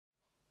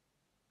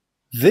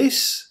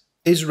This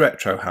is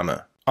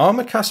Retrohammer,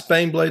 Armorcast,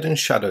 Baneblade and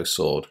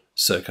Shadowsword,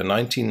 circa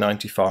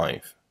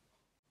 1995.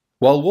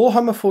 While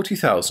Warhammer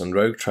 40,000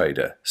 Rogue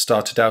Trader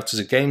started out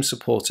as a game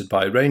supported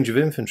by a range of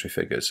infantry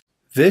figures,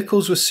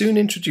 vehicles were soon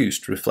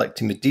introduced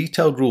reflecting the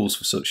detailed rules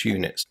for such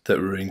units that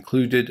were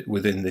included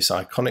within this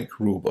iconic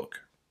rulebook.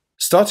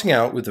 Starting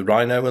out with the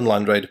Rhino and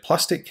Land Raider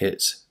plastic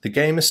kits, the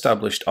game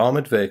established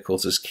armoured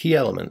vehicles as key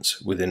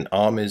elements within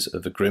armies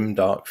of a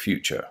grimdark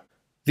future.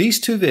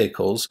 These two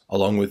vehicles,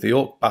 along with the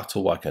Orc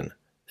Battle Wagon,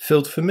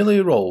 filled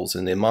familiar roles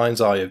in the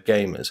mind's eye of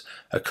gamers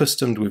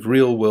accustomed with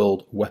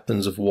real-world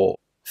weapons of war.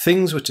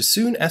 Things were to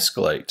soon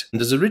escalate,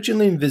 and as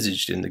originally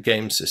envisaged in the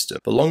game system,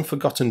 the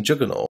long-forgotten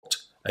Juggernaut,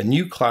 a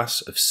new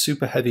class of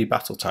super-heavy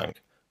battle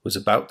tank, was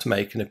about to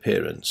make an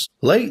appearance.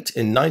 Late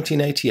in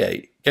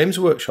 1988, Games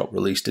Workshop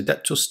released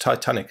Adeptus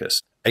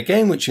Titanicus, a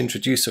game which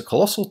introduced the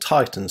colossal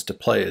titans to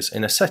players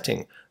in a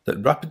setting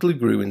that rapidly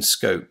grew in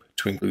scope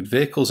to include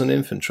vehicles and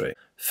infantry,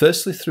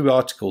 firstly through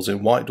articles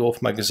in White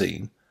Dwarf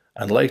magazine,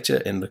 and later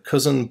in the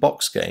cousin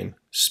box game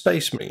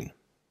Space Marine.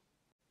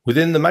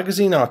 Within the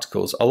magazine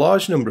articles, a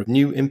large number of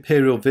new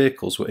Imperial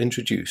vehicles were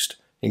introduced,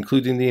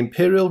 including the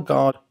Imperial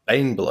Guard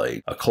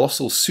Baneblade, a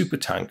colossal super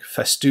tank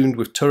festooned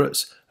with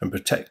turrets and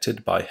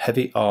protected by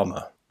heavy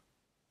armour.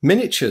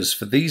 Miniatures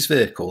for these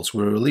vehicles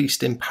were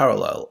released in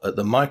parallel at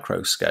the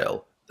micro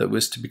scale that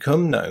was to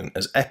become known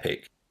as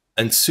Epic,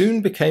 and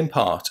soon became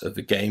part of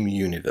the game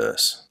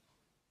universe.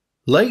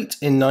 Late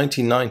in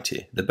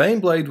 1990, the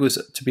Baneblade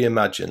was to be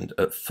imagined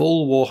at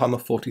full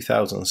Warhammer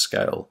 40,000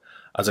 scale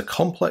as a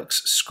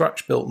complex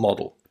scratch-built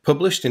model.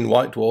 Published in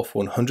White Dwarf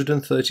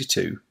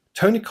 132,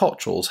 Tony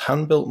Cottrell's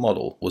hand-built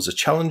model was a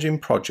challenging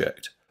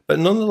project, but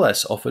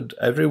nonetheless offered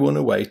everyone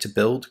a way to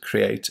build,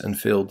 create and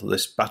field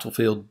this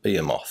battlefield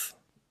behemoth.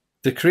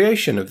 The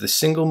creation of this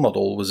single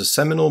model was a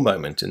seminal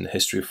moment in the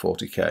history of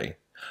 40k,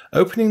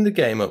 opening the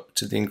game up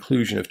to the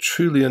inclusion of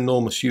truly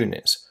enormous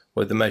units,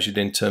 whether measured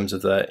in terms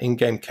of their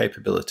in-game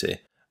capability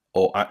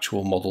or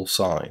actual model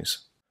size.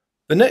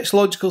 The next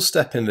logical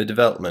step in the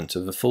development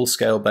of the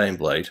full-scale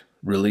Baneblade,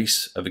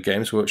 release of a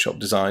Games Workshop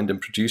designed and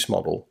produced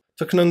model,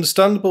 took an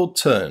understandable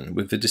turn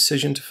with the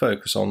decision to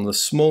focus on the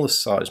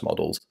smallest size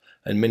models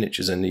and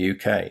miniatures in the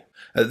UK.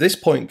 At this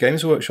point,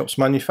 Games Workshop's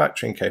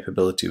manufacturing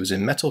capability was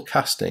in metal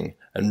casting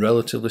and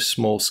relatively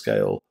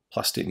small-scale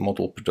plastic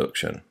model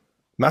production.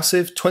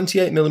 Massive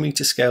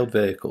 28mm scaled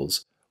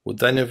vehicles would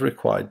then have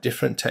required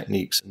different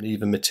techniques and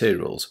even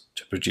materials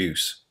to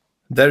produce.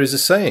 There is a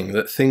saying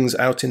that things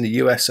out in the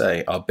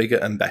USA are bigger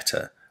and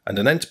better, and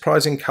an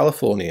enterprising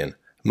Californian,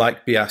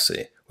 Mike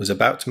Biasi, was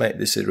about to make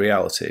this a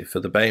reality for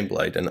the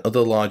Baneblade and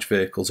other large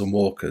vehicles and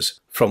walkers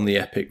from the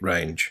Epic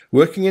range.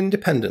 Working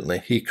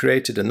independently, he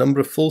created a number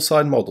of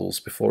full-size models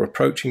before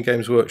approaching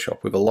Games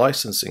Workshop with a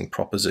licensing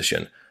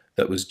proposition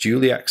that was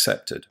duly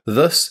accepted.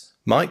 Thus,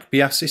 Mike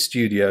Biasi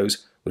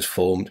Studios was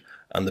formed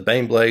and the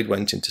Baneblade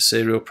went into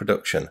serial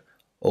production,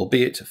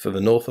 albeit for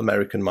the North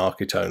American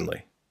market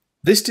only.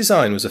 This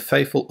design was a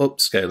faithful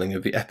upscaling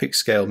of the epic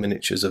scale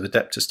miniatures of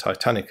Adeptus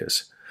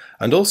Titanicus,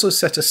 and also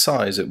set a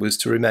size that was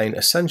to remain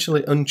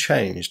essentially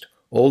unchanged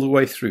all the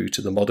way through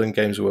to the modern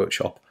Games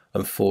Workshop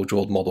and Forge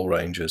World model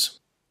ranges.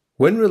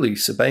 When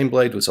released, the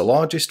Baneblade was the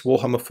largest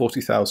Warhammer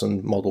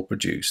 40,000 model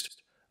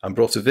produced, and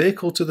brought a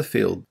vehicle to the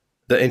field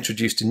that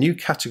introduced a new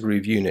category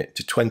of unit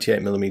to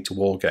 28mm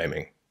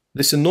wargaming.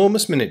 This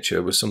enormous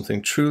miniature was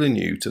something truly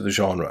new to the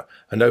genre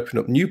and opened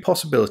up new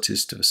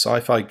possibilities to the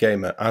sci-fi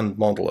gamer and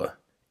modeler.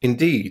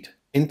 Indeed,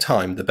 in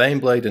time, the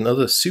Baneblade and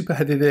other super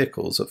heavy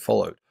vehicles that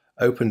followed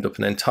opened up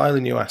an entirely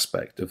new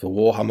aspect of the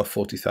Warhammer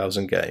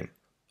 40,000 game,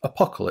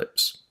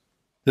 Apocalypse.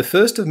 The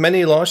first of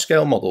many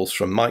large-scale models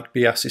from Mike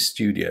Biasi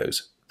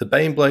Studios, the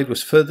Baneblade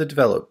was further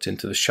developed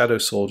into the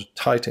Shadowsword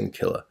Titan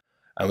Killer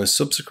and was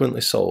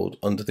subsequently sold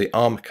under the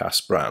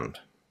Armorcast brand.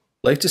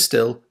 Later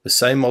still, the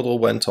same model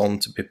went on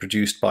to be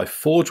produced by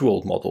Forge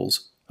World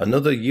Models,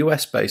 another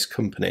US-based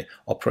company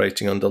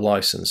operating under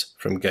license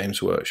from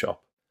Games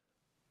Workshop.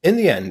 In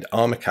the end,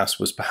 Armorcast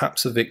was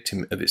perhaps a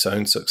victim of its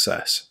own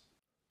success.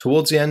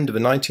 Towards the end of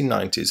the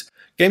 1990s,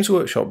 Games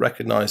Workshop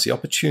recognised the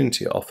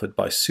opportunity offered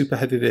by super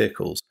heavy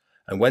vehicles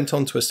and went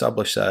on to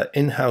establish their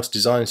in-house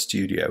design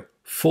studio,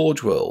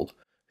 Forge World,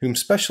 whom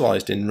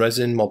specialised in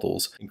resin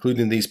models,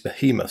 including these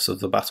behemoths of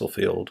the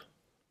battlefield.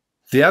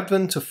 The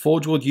advent of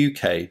Forge World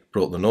UK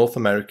brought the North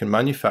American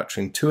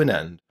manufacturing to an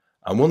end,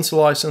 and once the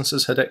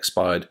licenses had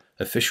expired,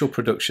 official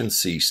production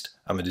ceased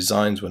and the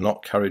designs were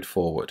not carried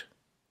forward.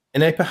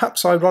 In a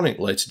perhaps ironic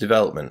later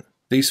development,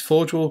 these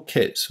Forge World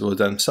kits were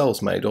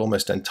themselves made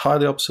almost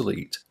entirely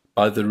obsolete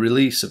by the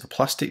release of a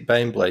plastic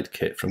Baneblade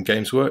kit from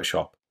Games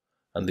Workshop,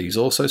 and these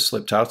also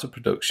slipped out of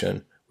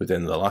production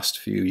within the last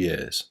few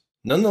years.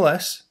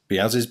 Nonetheless,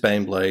 Biasi's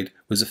Baneblade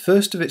was the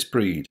first of its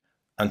breed,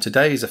 and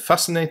today is a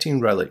fascinating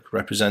relic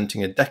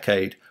representing a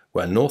decade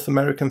where North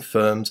American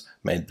firms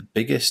made the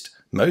biggest,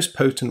 most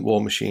potent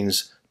war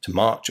machines to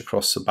march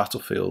across the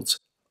battlefields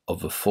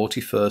of the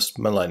 41st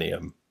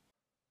millennium.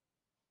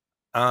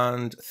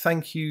 And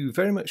thank you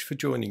very much for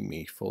joining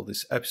me for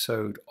this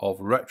episode of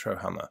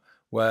Retrohammer,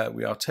 where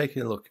we are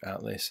taking a look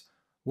at this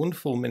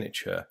wonderful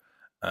miniature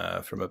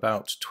from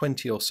about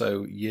 20 or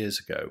so years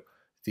ago,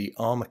 the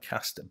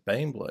Armorcast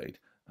Baneblade.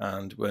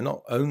 And we're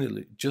not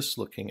only just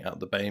looking at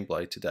the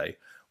Baneblade today,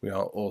 we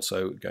are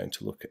also going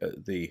to look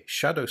at the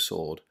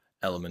Shadowsword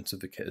element of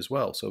the kit as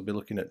well. So we'll be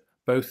looking at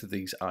both of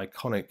these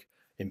iconic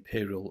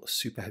Imperial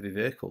super heavy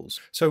vehicles.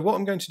 So what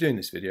I'm going to do in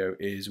this video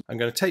is I'm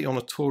going to take you on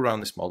a tour around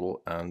this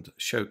model and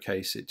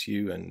showcase it to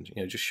you, and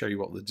just show you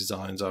what the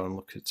designs are and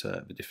look at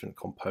the different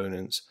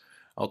components.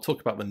 I'll talk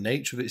about the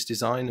nature of its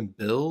design and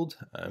build,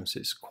 so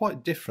it's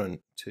quite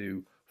different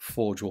to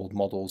Forge World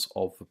models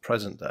of the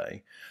present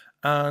day.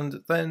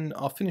 And then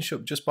I'll finish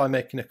up just by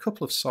making a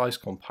couple of size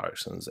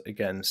comparisons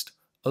against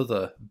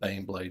other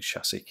Baneblade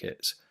chassis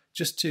kits,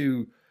 just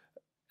to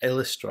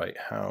illustrate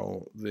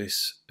how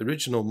this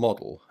original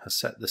model has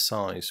set the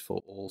size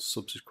for all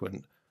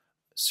subsequent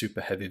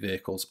super heavy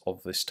vehicles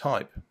of this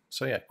type.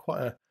 So yeah,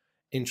 quite an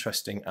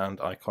interesting and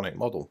iconic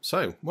model.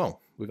 So, well,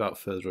 without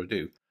further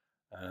ado,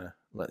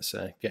 let's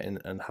get in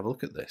and have a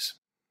look at this.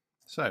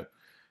 So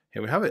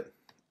here we have it,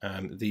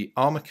 the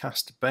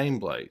Armorcast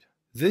Baneblade.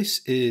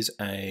 This is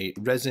a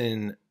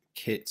resin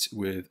kit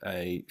with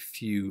a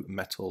few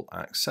metal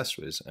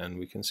accessories, and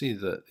we can see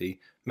that the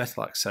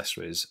metal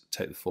accessories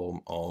take the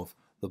form of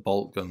the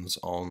bolt guns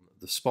on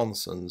the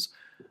sponsons,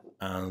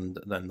 and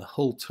then the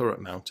hull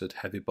turret mounted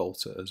heavy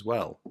bolter as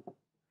well.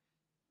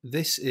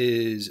 This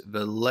is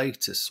the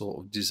latest sort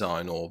of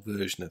design or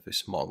version of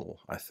this model,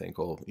 I think,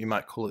 or you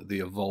might call it the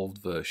evolved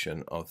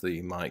version of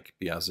the Mike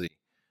Biasi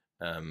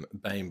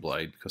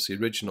Baneblade, because the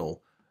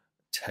original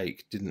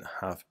take didn't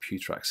have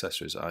pewter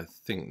accessories. I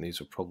think these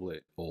were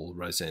probably all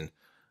resin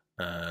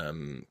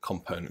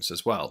components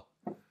as well.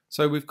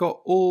 So we've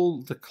got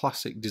all the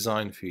classic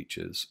design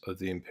features of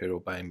the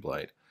Imperial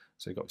Baneblade.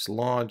 So we've got this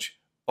large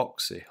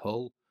boxy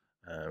hull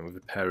with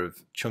a pair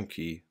of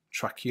chunky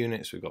track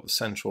units. We've got the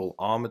central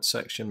armoured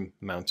section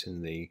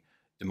mounting the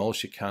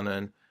demolisher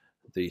cannon,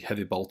 the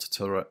heavy bolter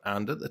turret,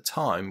 and at the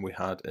time we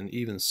had an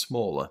even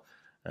smaller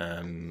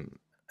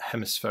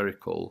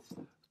hemispherical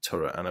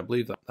turret, and I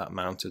believe that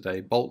mounted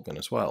a bolt gun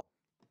as well.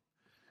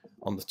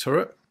 On the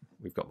turret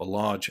we've got the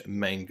large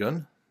main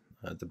gun,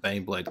 the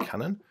Baneblade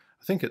cannon.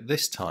 I think at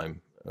this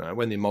time,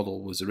 when the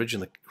model was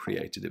originally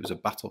created, it was a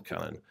battle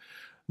cannon.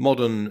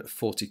 Modern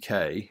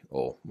 40k,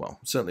 or well,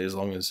 certainly as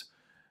long as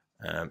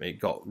it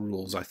got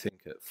rules, I think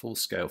at full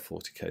scale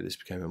 40k, this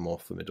became a more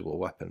formidable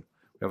weapon.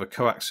 We have a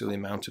coaxially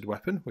mounted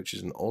weapon, which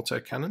is an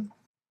autocannon.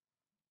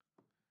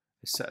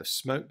 A set of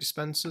smoke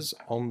dispensers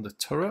on the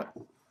turret,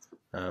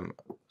 a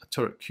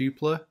turret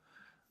cupola.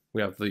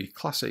 We have the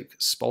classic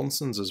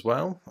sponsons as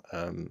well.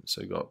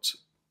 So we've got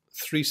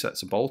 3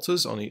 sets of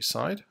bolters on each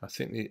side. I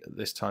think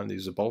this time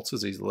these are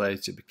bolters. These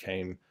later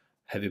became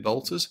heavy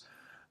bolters.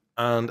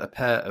 And a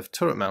pair of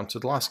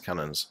turret-mounted las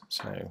cannons.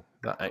 So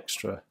that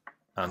extra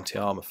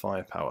anti-armor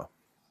firepower.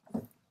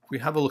 If we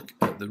have a look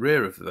at the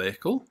rear of the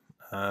vehicle,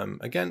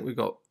 again we've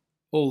got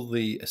all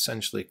the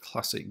essentially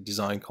classic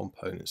design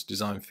components,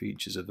 design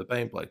features of the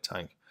Baneblade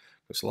tank.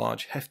 This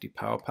large, hefty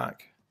power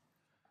pack,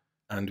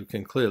 and we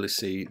can clearly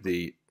see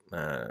the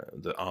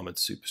armoured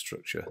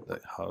superstructure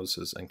that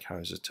houses and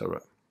carries a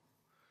turret.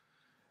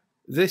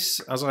 This,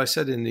 as I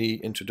said in the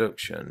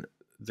introduction,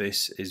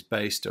 this is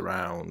based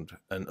around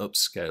an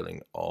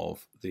upscaling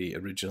of the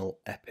original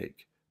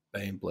epic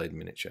Baneblade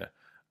miniature.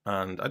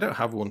 And I don't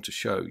have one to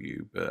show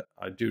you, but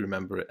I do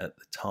remember it at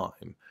the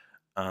time.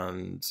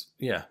 And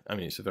yeah, I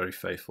mean, it's a very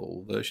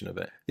faithful version of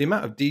it. The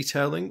amount of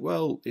detailing,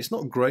 well, it's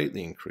not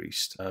greatly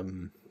increased,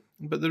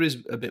 but there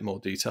is a bit more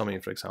detail. I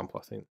mean, for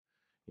example, I think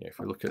if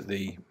we look at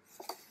the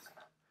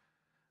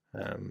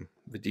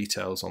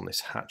details on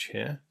this hatch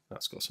here,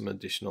 that's got some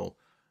additional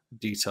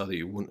detail that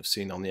you wouldn't have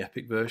seen on the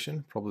epic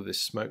version. Probably this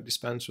smoke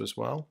dispenser as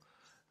well,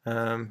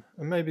 and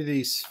maybe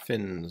these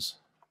fins,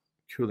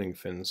 cooling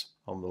fins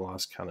on the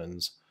las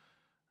cannons,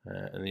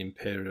 and the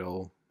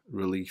Imperial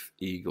relief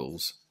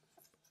eagles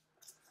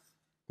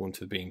wouldn't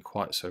have been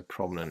quite so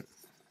prominent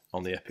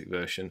on the epic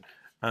version.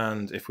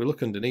 And if we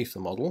look underneath the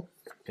model,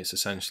 it's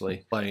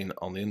essentially plain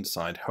on the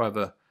underside.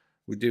 However,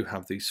 we do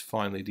have these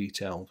finely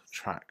detailed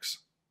tracks,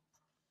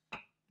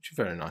 which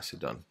are very nicely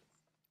done.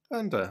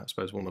 And I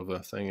suppose one other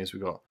thing is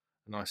we've got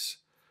a nice,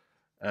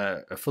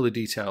 a fully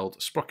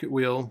detailed sprocket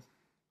wheel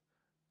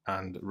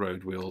and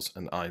road wheels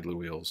and idler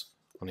wheels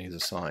on either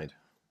side.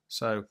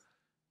 So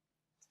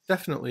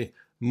definitely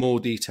more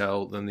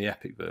detail than the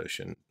epic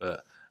version,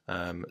 but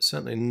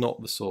certainly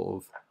not the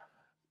sort of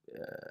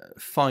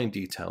fine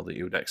detail that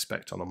you would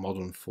expect on a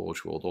modern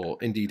Forge World, or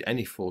indeed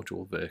any Forge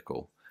World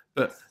vehicle.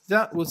 But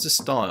that was the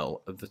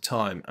style of the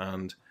time,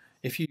 and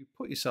if you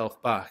put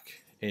yourself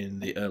back in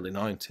the early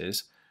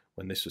 90s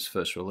when this was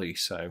first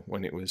released, so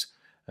when it was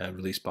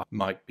released by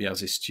Mike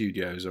Biasi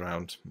Studios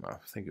around, I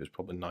think it was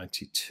probably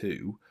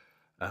 92,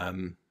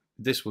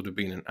 this would have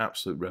been an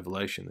absolute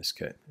revelation, this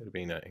kit. It would have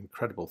been an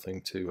incredible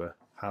thing to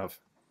have.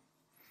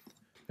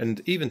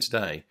 And even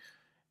today,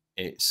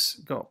 it's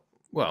got,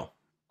 well,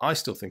 I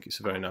still think it's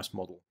a very nice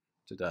model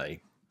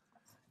today.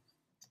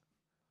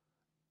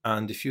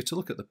 And if you were to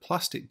look at the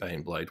plastic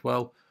Baneblade,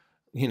 well,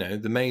 you know,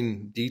 the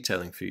main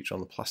detailing feature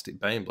on the plastic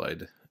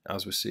Baneblade,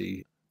 as we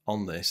see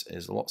on this,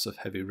 is lots of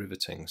heavy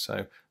riveting.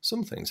 So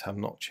some things have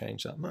not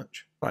changed that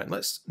much. Right,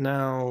 let's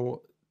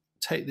now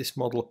take this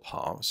model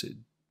apart. So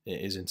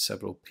it is in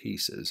several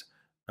pieces,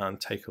 and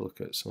take a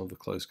look at some of the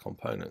close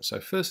components. So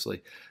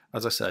firstly,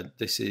 as I said,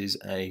 this is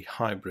a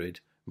hybrid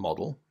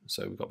model.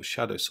 So we've got the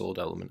Shadowsword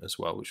element as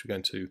well, which we're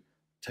going to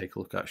take a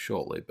look at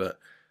shortly. But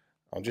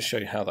I'll just show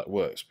you how that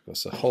works,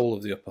 because the whole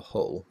of the upper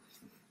hull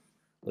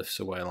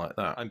lifts away like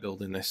that. I'm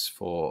building this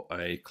for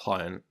a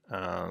client,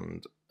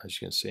 and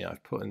as you can see,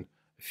 I've put in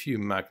a few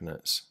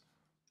magnets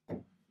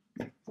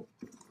to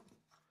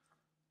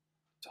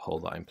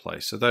hold that in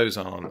place. So those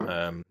aren't,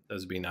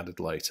 those have been added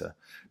later.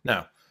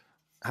 Now,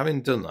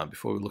 having done that,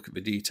 before we look at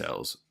the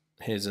details,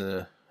 here's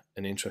an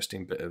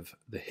interesting bit of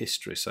the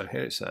history. So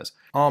here it says,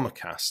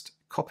 Armorcast,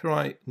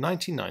 copyright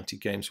 1990,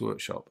 Games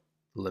Workshop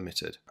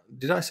Limited.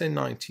 Did I say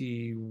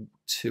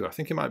 92? I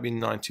think it might be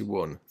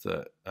 91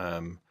 that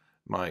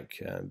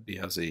Mike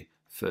Biasi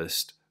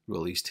first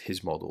released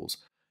his models.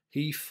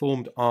 He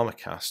formed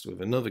Armorcast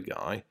with another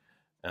guy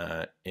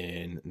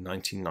in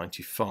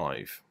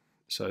 1995.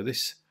 So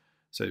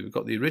we've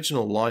got the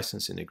original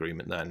licensing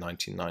agreement there in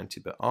 1990,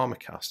 but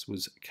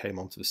Armorcast came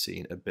onto the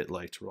scene a bit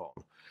later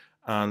on.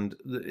 And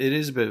it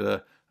is a bit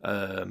of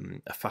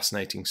a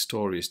fascinating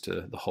story as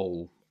to the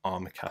whole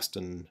Armorcast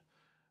and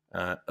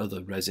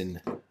other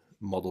Resin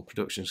model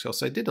productions, because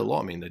they did a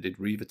lot. I mean, they did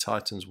Reaver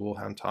Titans,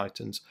 Warhammer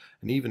Titans,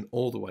 and even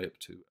all the way up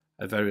to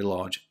a very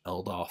large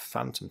Eldar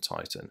Phantom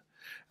Titan.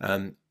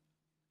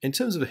 In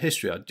terms of the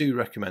history, I do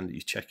recommend that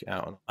you check it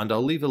out, and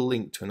I'll leave a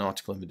link to an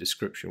article in the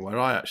description where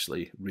I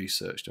actually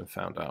researched and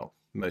found out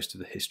most of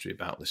the history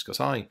about this, because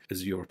I,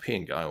 as a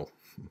European guy, or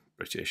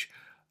British,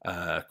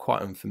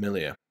 quite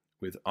unfamiliar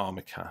with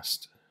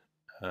Armorcast,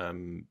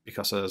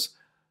 because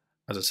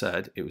as I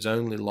said, it was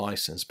only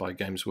licensed by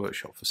Games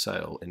Workshop for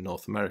sale in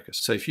North America.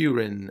 So if you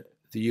were in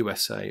the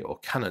USA or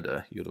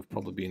Canada, you'd have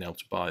probably been able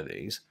to buy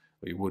these,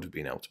 or you would have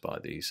been able to buy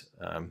these,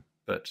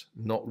 but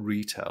not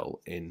retail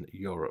in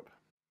Europe.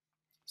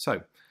 So,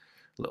 a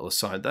little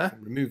aside there,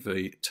 remove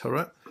the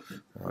turret.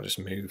 I'll just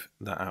move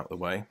that out of the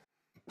way.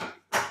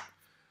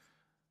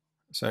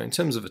 So in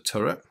terms of a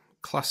turret,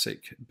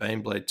 classic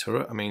Baneblade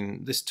turret, I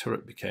mean, this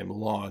turret became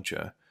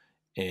larger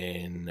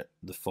in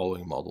the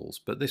following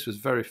models, but this was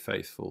very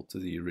faithful to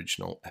the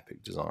original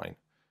epic design,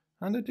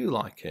 and I do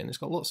like it. And it's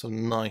got lots of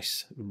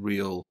nice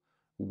real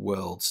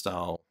world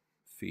style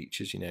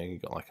features. You know,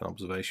 you've got like an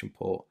observation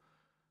port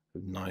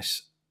with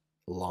nice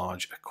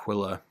large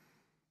Aquila,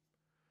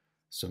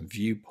 some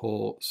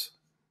viewports,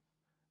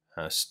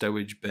 a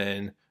stowage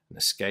bin, an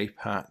escape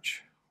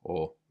hatch,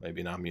 or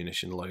maybe an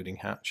ammunition loading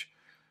hatch,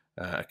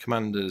 a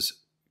commander's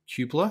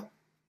cupola,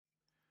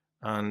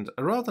 and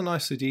a rather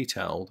nicely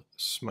detailed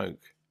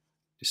smoke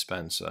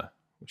dispenser,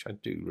 which I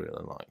do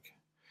really like.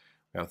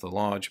 We have the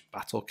large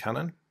battle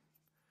cannon,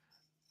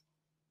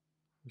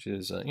 which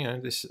is, you know,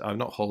 this, I've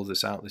not hauled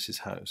this out, this is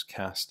how it's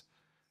cast,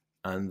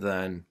 and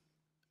then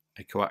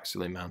a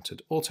coaxially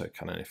mounted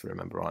autocannon, if I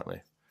remember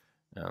rightly,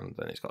 and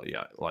then it's got,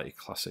 yeah, like your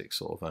classic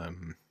sort of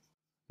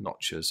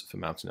notches for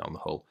mounting it on the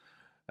hull.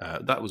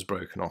 That was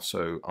broken off,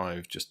 so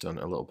I've just done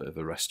a little bit of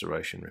a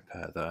restoration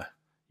repair there,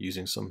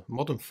 using some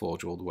modern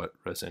Forge World wet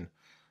resin.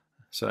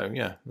 So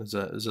yeah, there's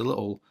a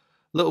little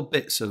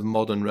bits of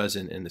modern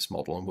resin in this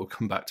model, and we'll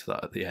come back to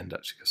that at the end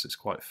actually, because it's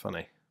quite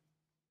funny.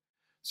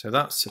 So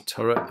that's a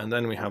turret, and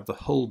then we have the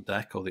hull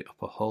deck, or the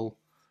upper hull.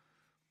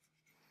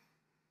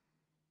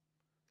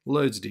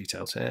 Loads of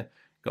details here.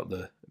 Got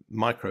the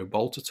micro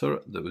bolter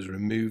turret that was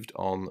removed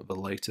on the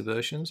later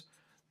versions,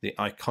 the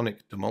iconic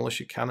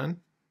demolisher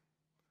cannon,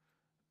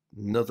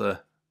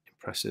 another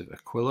impressive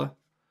Aquila,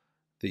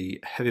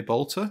 the heavy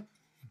bolter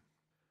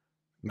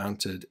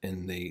mounted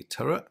in the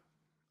turret,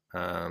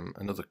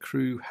 another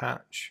crew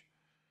hatch,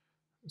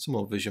 some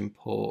more vision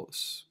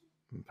ports,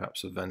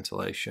 perhaps a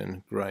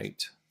ventilation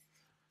grate,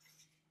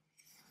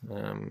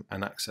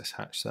 an access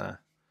hatch there.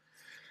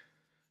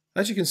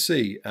 As you can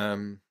see,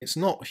 it's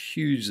not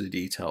hugely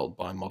detailed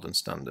by modern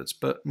standards,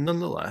 but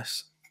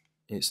nonetheless,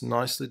 it's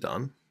nicely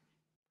done.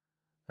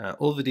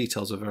 All the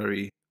details are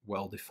very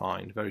well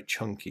defined, very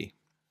chunky.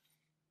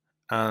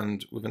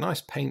 And with a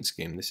nice paint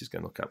scheme, this is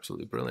going to look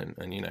absolutely brilliant.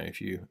 And you know,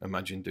 if you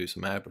imagine do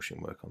some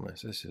airbrushing work on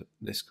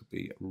this could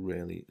be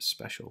really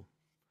special.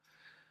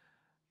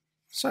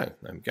 So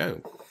there we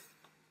go.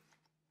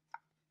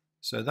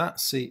 So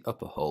that's the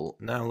upper hull.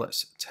 Now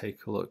let's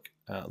take a look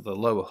at the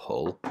lower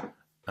hull,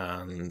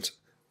 and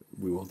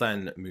we will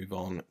then move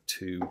on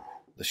to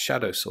the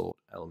Shadowsword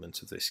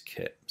element of this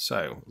kit.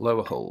 So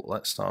lower hull,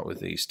 let's start with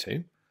these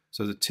two.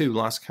 So the two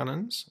las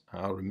cannons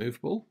are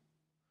removable.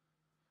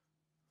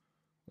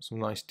 Got some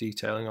nice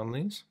detailing on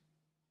these.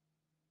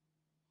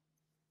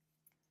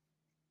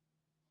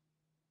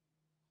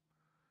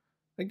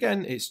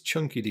 Again, it's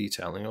chunky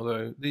detailing,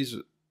 although these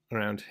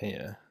around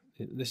here,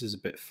 this is a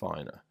bit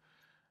finer.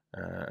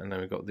 And then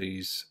we've got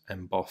these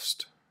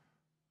embossed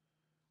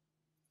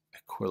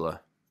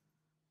Aquila,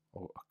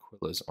 or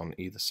Aquilas on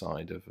either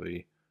side of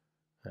the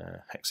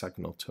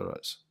hexagonal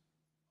turrets.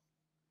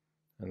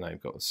 And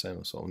they've got the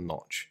same sort of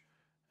notch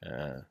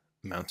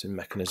mounting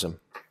mechanism.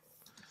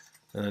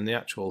 And then the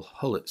actual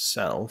hull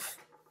itself,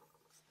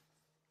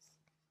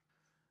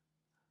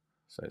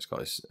 so it's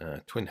got its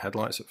twin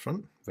headlights up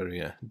front,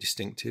 very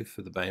distinctive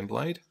for the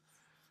Baneblade.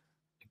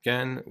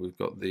 Again, we've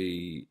got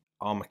the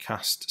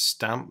Armorcast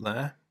stamp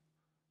there.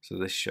 So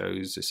this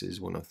shows this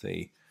is one of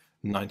the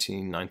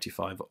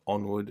 1995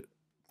 onward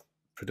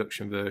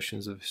production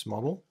versions of this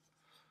model.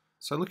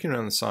 So looking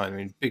around the side, I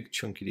mean, big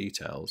chunky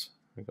details.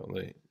 We've got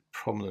the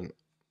prominent,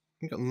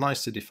 we've got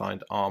nicely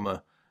defined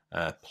armor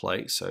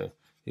plates. So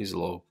these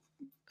will all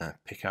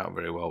pick out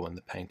very well when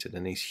they're painted,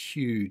 and these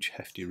huge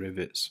hefty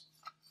rivets.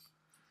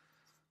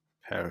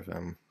 Pair of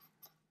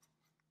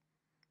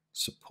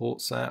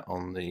supports there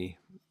on the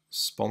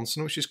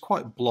sponson, which is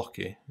quite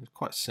blocky, it's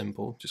quite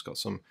simple, just got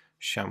some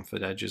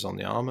chamfered edges on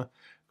the armour.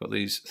 Got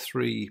these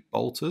 3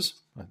 bolters.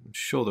 I'm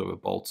sure they were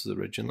bolters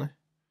originally,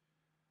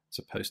 as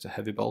opposed to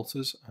heavy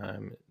bolters.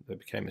 They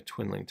became a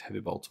twin-linked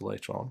heavy bolter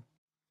later on.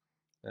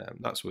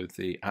 That's with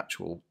the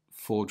actual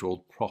Forge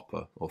World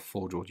proper, or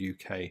Forge World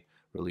UK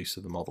release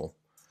of the model.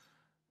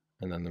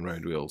 And then the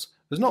road wheels.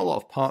 There's not a lot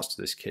of parts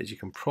to this kit, as you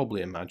can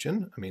probably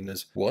imagine. I mean,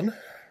 there's 1,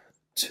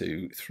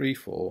 2, 3,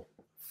 4,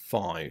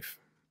 5,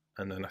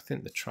 and then I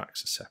think the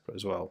tracks are separate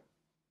as well.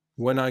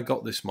 When I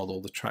got this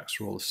model, the tracks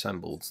were all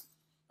assembled.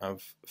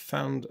 I've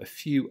found a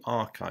few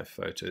archive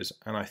photos,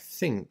 and I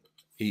think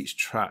each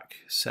track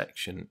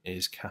section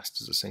is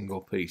cast as a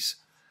single piece.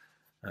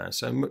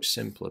 So much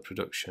simpler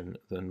production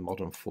than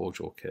modern Forge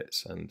World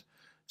kits, and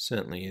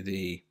certainly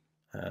the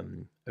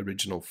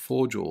original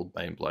Forge World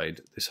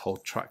Baneblade, this whole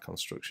track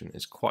construction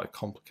is quite a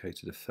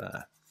complicated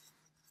affair.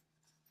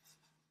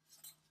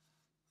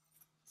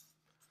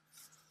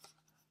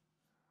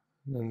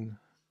 And then,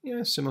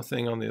 yeah, similar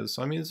thing on the other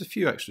side. I mean, there's a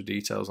few extra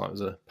details, like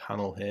there's a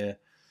panel here,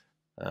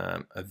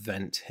 a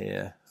vent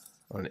here,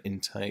 or an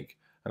intake,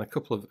 and a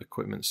couple of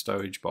equipment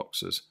storage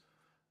boxes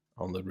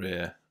on the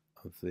rear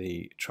of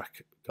the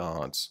track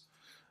guards.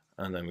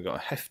 And then we've got a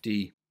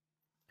hefty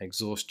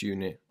exhaust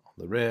unit on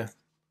the rear,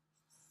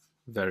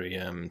 very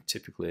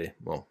typically,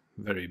 well,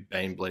 very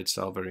Baneblade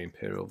style, very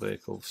Imperial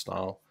vehicle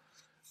style.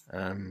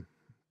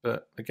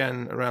 But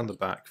again, around the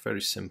back,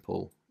 very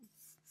simple,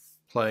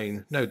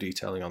 plain, no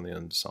detailing on the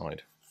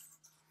underside.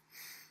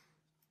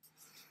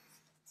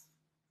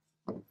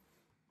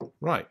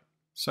 Right,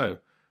 so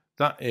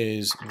that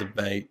is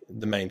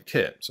the main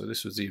kit. So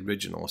this was the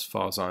original, as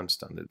far as I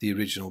understand it, the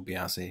original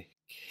Biasi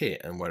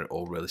kit, and where it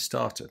all really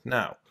started.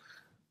 Now,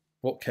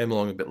 what came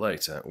along a bit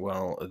later?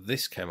 Well,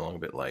 this came along a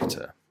bit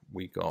later.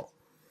 We got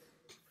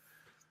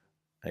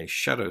a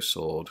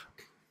Shadowsword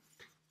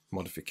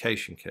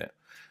modification kit.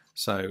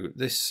 So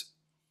this,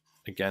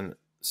 again,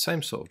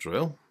 same sort of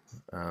drill,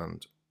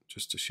 and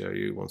just to show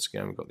you, once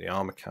again, we've got the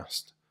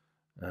Armorcast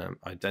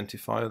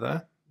identifier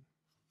there,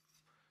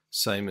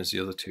 same as the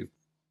other two.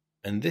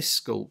 And this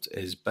sculpt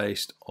is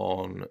based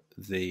on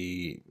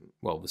the,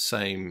 well, the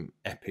same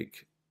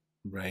epic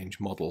range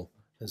model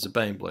as the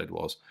Baneblade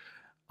was.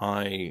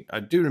 I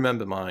do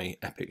remember my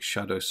epic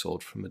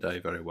Shadowsword from the day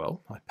very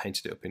well. I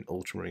painted it up in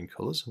ultramarine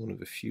colours, one of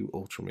the few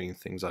ultramarine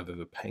things I've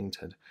ever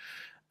painted.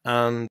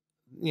 And,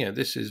 you know,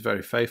 this is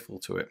very faithful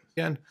to it.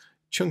 Again,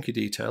 chunky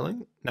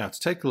detailing. Now, to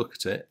take a look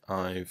at it,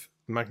 I've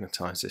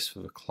magnetised this for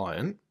the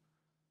client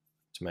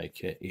to make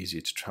it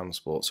easier to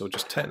transport. So we'll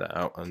just take that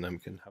out, and then we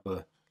can have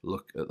a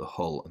look at the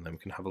hull, and then we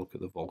can have a look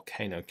at the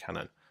volcano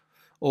cannon,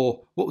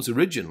 or what was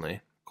originally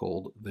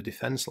called the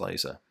defense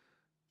laser.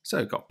 So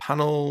we've got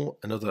panel,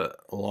 another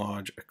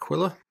large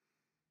Aquila,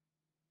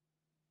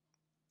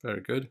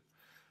 very good,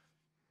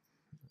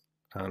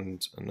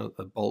 and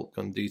another bolt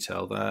gun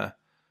detail there.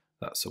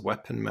 That's a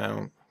weapon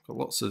mount. Got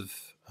lots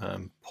of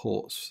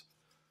ports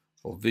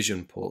or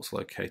vision ports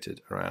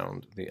located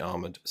around the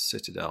armoured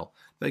citadel.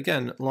 But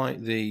again,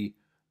 like the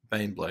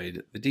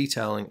Baneblade, the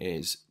detailing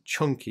is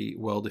chunky,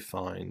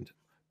 well-defined,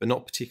 but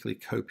not particularly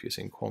copious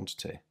in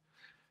quantity.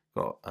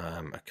 Got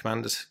a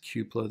commander's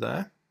cupola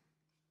there,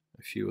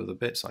 a few other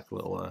bits like a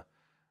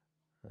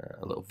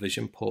little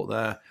vision port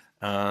there,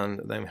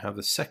 and then we have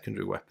the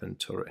secondary weapon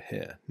turret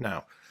here.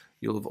 Now,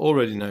 you'll have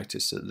already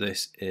noticed that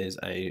this is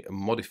a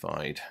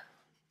modified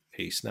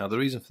piece. Now, the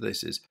reason for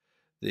this is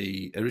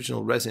the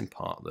original resin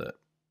part that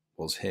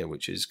was here,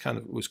 which is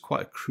was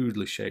quite a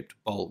crudely shaped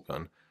bolt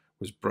gun,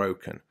 was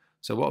broken.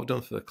 So what I've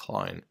done for the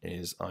client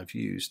is I've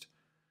used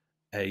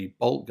a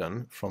bolt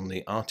gun from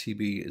the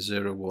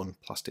RTB-01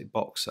 plastic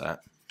box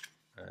set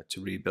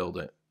to rebuild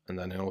it, and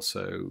then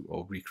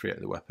recreate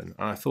the weapon.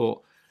 And I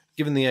thought,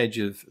 given the age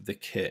of the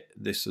kit,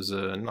 this was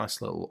a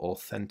nice little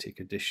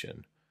authentic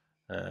addition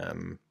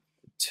and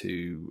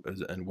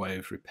way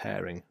of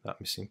repairing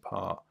that missing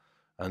part.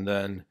 And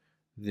then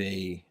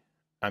the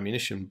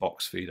ammunition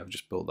box feed, I've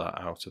just built that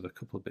out of a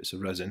couple of bits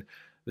of resin.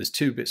 There's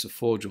 2 bits of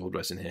Forge World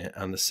resin here,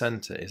 and the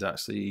center is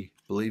actually,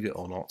 believe it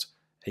or not,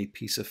 a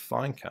piece of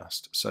fine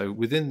cast. So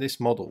within this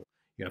model,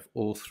 you have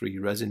all 3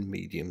 resin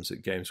mediums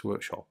that Games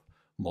Workshop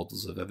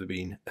models have ever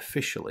been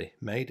officially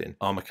made in: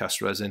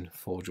 Armorcast resin,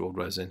 Forge World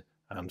resin,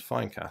 and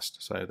fine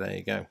cast. So there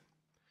you go.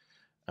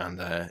 And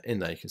in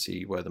there you can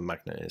see where the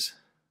magnet is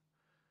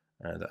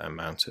that I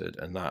mounted,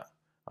 and that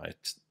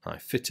I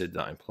fitted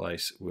that in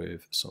place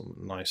with some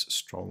nice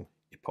strong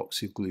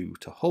epoxy glue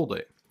to hold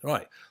it.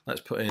 Right,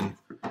 let's put in,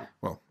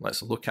 well,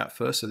 let's look at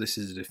first. So this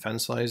is a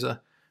defense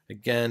laser.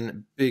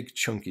 Again, big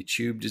chunky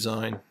tube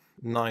design,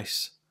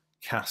 nice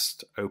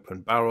cast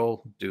open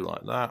barrel, do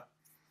like that.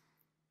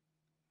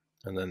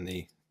 And then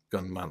the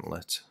gun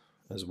mantlet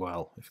as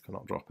well, if you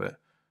cannot drop it.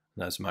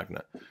 And there's a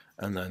magnet.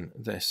 And then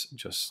this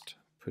just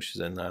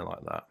pushes in there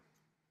like that.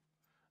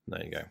 And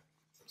there you go.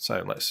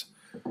 So let's,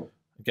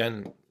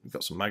 again, we've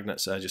got some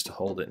magnets there just to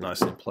hold it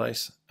nicely in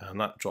place.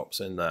 And that drops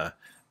in there.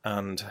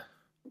 And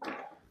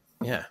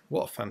yeah,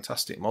 what a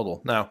fantastic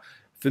model. Now,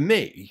 for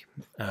me,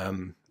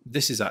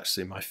 this is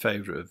actually my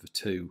favourite of the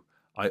two.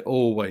 I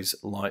always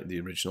like the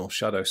original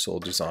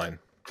Shadowsword design.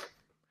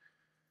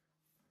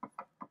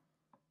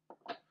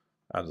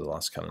 Add the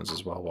last cannons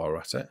as well while we're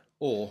at it.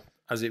 Or,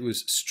 as it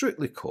was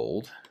strictly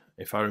called,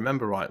 if I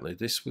remember rightly,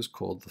 this was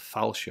called the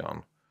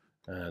Falchion,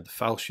 the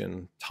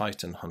Falchion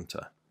Titan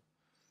Hunter.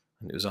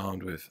 And it was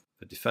armed with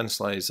a defense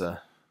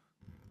laser,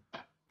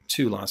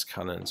 2 last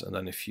cannons, and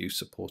then a few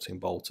supporting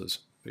bolters.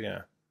 But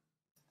yeah,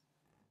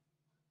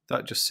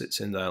 that just sits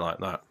in there like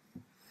that.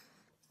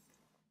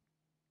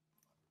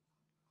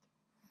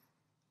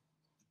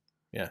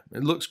 Yeah,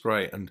 it looks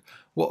great, and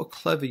what a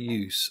clever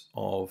use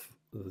of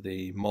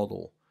the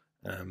model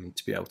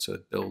to be able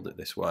to build it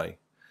this way.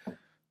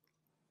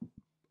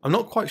 I'm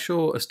not quite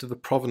sure as to the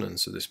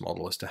provenance of this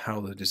model, as to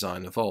how the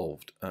design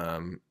evolved.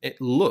 It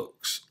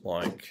looks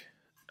like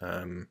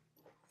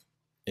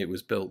it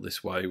was built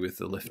this way with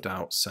the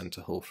lift-out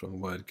centre hull from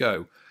word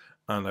go,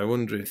 and I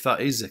wonder if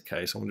that is the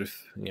case. I wonder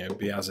if, you know,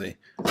 Biasi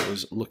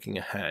was looking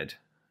ahead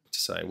to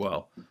say,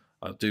 well,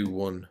 I'll do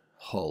one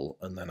hull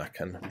and then I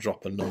can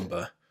drop a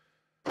number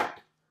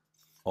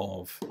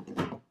of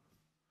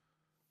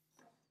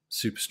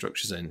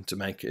superstructures in to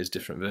make it as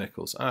different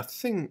vehicles.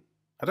 And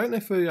I don't know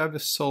if we ever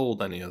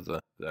sold any other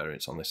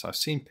variants on this. I've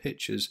seen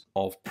pictures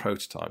of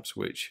prototypes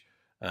which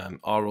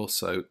are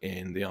also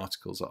in the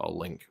articles that I'll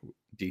link,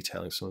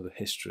 detailing some of the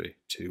history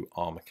to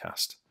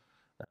Armorcast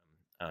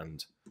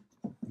and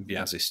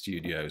Biasi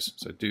Studios.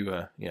 So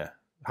do yeah,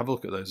 have a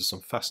look at those. There's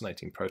some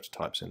fascinating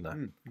prototypes in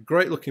there.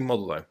 Great looking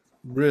model though,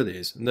 really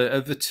is. And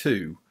of the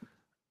two,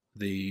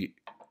 the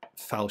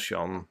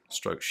Falchion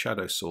stroke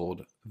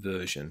Shadowsword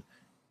version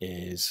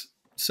is,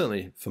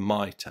 certainly for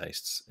my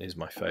tastes, is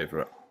my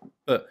favourite.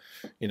 But,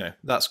 you know,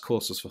 that's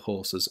horses for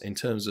horses. In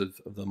terms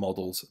of the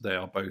models, they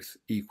are both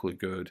equally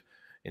good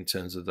in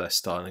terms of their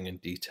styling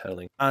and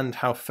detailing, and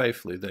how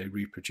faithfully they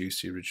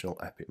reproduce the original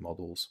Epic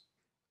models.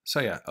 So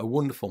yeah, a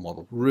wonderful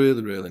model,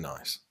 really, really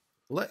nice.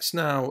 Let's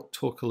now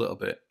talk a little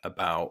bit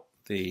about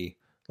the,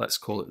 let's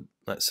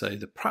say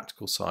the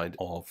practical side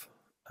of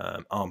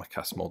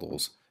Armorcast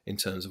models, in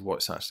terms of what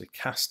it's actually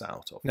cast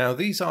out of. Now,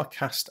 these are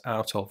cast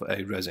out of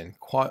a resin,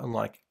 quite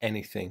unlike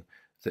anything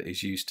that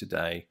is used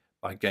today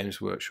by Games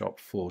Workshop,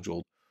 Forge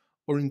World,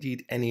 or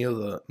indeed any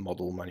other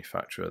model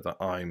manufacturer that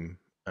I'm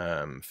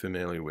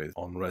familiar with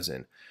on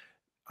resin.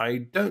 I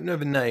don't know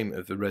the name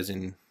of the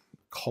resin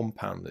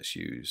compound that's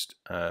used,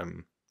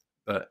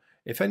 but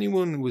if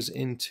anyone was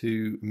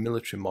into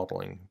military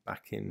modelling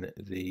back in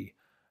the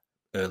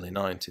early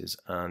 90s,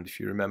 and if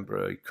you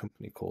remember a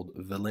company called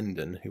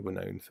Verlinden, who were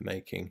known for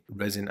making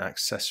resin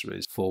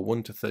accessories for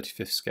 1 to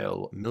 35th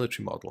scale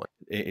military modelling,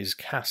 it is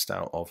cast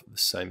out of the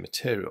same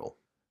material.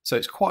 So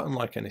it's quite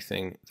unlike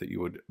anything that you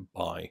would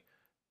buy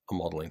a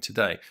modelling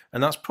today.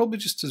 And that's probably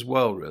just as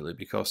well, really,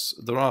 because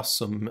there are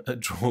some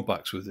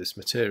drawbacks with this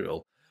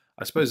material.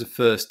 I suppose the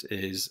first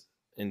is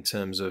in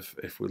terms of,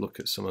 if we look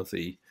at some of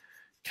the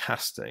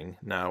casting.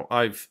 Now,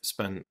 I've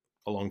spent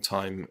a long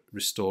time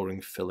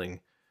restoring, filling,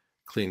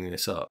 cleaning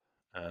this up.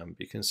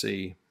 You can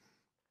see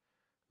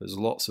there's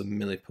lots of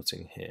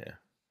milliputting here,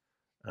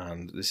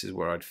 and this is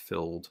where I'd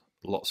filled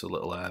lots of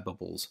little air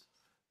bubbles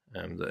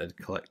that had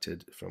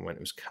collected from when it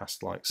was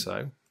cast, like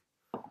so.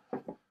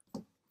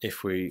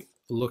 If we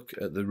look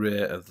at the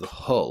rear of the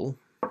hull,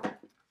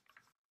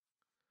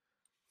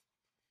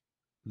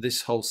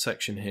 this whole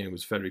section here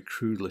was very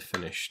crudely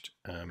finished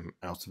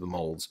out of the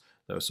moulds.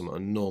 There were some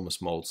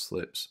enormous mould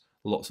slips,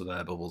 lots of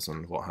air bubbles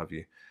and what have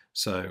you.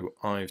 So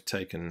I've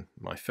taken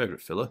my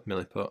favourite filler,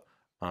 milliput,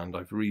 and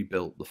I've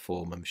rebuilt the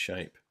form and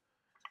shape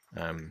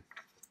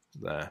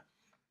there,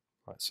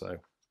 like so.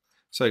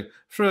 So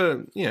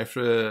for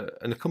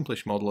an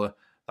accomplished modeler,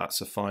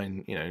 that's a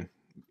fine,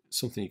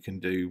 something you can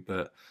do,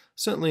 but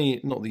certainly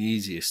not the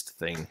easiest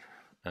thing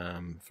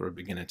for a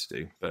beginner to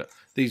do. But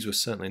these were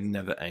certainly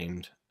never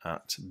aimed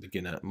at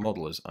beginner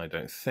modelers, I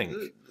don't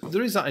think.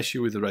 There is that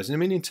issue with the resin. I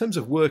mean, in terms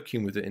of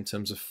working with it, in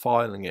terms of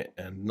filing it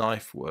and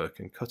knife work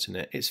and cutting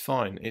it, it's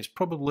fine. It's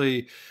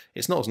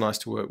not as nice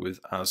to work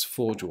with as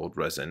Forge World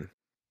resin,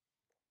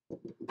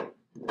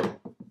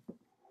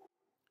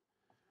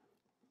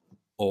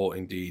 or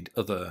indeed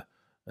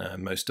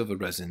most other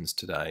resins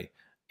today.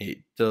 It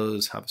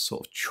does have a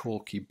sort of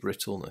chalky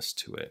brittleness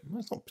to it. Well,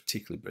 it's not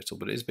particularly brittle,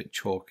 but it is a bit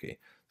chalky.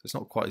 It's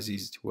not quite as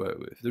easy to work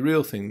with. The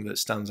real thing that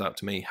stands out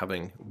to me,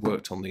 having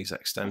worked on these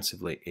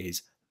extensively,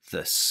 is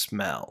the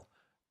smell.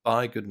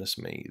 By goodness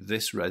me,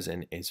 this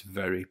resin is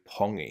very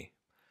pongy.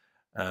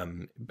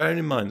 Bearing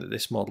in mind that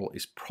this model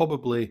is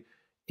probably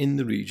in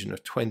the region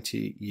of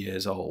 20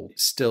 years old, it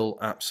still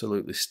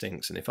absolutely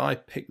stinks. And if I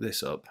pick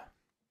this up,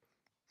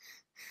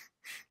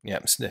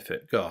 sniff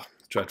it, God,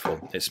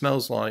 dreadful. It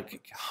smells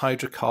like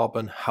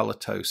hydrocarbon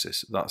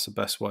halitosis. That's the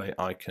best way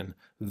I can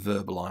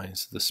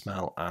verbalize the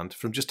smell. And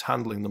from just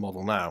handling the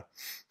model now,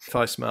 if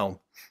I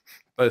smell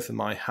both of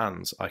my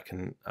hands, I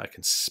can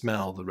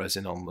smell the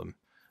resin on them.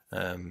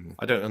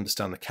 I don't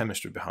understand the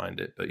chemistry behind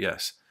it, but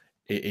yes,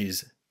 it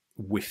is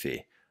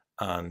whiffy.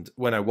 And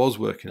when I was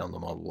working on the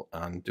model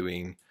and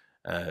doing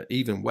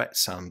even wet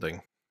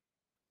sanding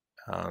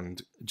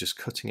and just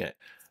cutting it,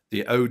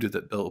 the odour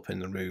that built up in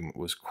the room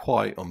was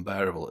quite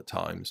unbearable at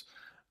times,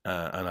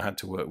 and I had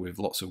to work with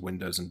lots of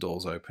windows and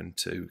doors open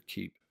to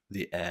keep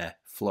the air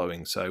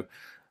flowing. So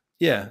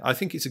yeah, I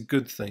think it's a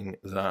good thing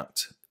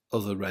that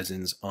other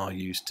resins are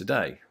used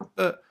today,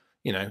 but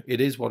you know, it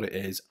is what it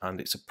is, and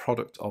it's a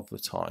product of the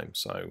time,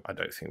 so I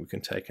don't think we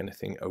can take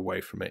anything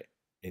away from it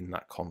in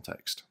that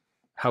context.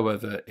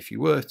 However, if you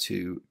were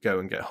to go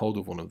and get hold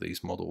of one of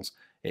these models,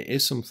 it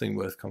is something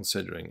worth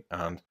considering,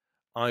 and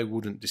I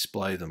wouldn't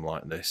display them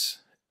like this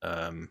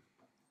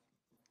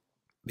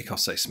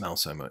because they smell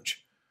so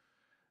much.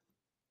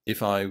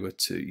 If I were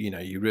to, you know,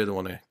 you really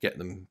want to get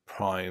them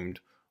primed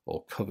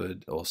or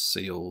covered or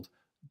sealed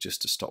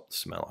just to stop the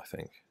smell, I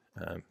think.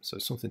 So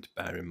something to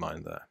bear in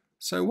mind there.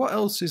 So what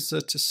else is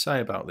there to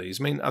say about these?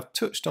 I mean, I've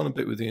touched on a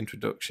bit with the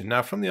introduction.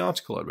 Now, from the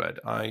article I read,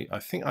 I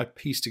think I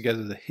pieced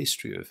together the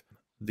history of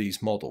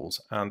these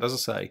models. And as I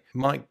say,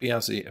 Mike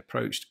Biasi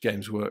approached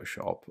Games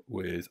Workshop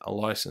with a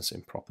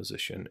licensing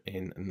proposition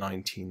in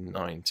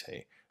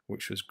 1990,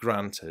 which was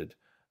granted.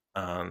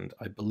 And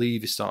I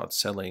believe he started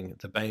selling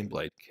the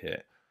Baneblade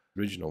kit,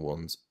 original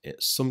ones,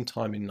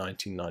 sometime in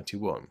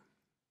 1991.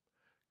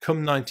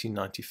 Come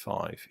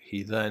 1995,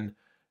 he then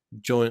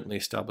jointly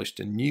established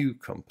a new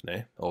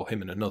company, or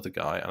him and another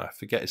guy, and I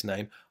forget his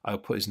name. I'll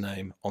put his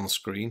name on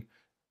screen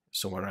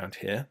somewhere around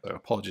here. So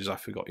apologies, I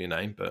forgot your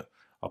name, but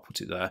I'll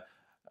put it there.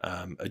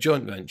 A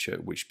joint venture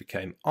which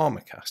became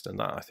Armorcast, and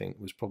that I think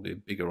was probably a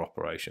bigger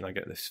operation, I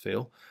get this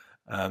feel.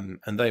 And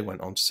they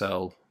went on to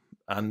sell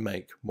and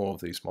make more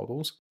of these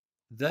models.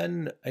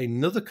 Then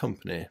another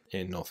company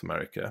in North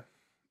America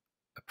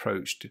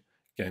approached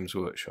Games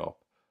Workshop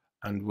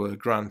and were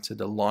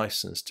granted a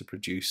license to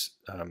produce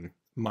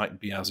Mike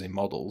Biasi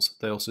models.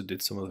 They also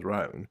did some of their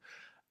own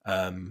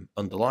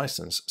under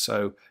license.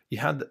 So you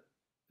had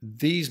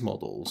these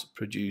models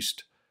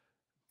produced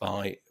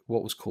by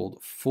what was called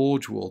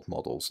Forge World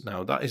models.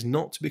 Now, that is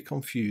not to be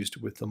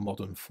confused with the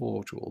modern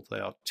Forge World. They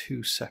are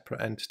two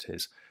separate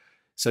entities.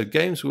 So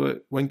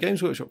when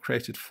Games Workshop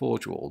created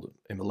Forge World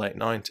in the late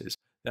 90s,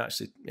 they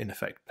actually, in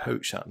effect,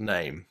 poached that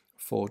name,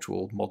 Forge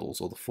World models,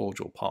 or the Forge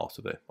World part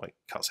of it. Like,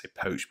 can't say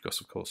poach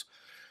because, of course,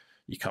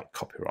 you can't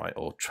copyright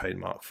or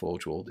trademark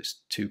Forge World.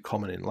 It's too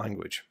common in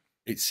language.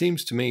 It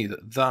seems to me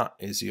that that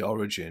is the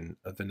origin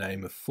of the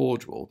name of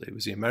Forge World. It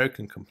was the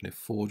American company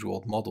Forge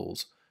World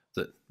Models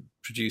that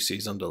produced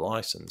these under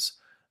license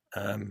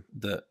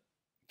that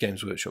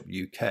Games Workshop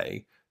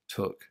UK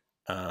took,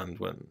 and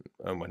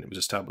when it was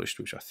established,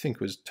 which I think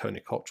was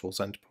Tony Cottrell's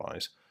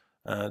enterprise,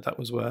 that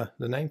was where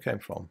the name came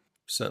from.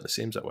 Certainly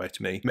seems that way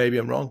to me. Maybe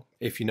I'm wrong.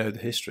 If you know the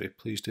history,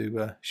 please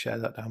do share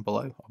that down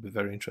below. I'll be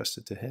very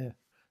interested to hear.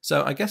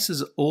 So I guess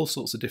there's all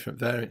sorts of different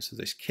variants of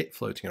this kit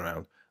floating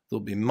around. There'll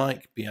be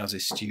Mike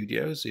Biasi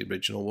Studios, the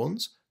original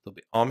ones. There'll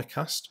be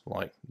Armorcast,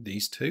 like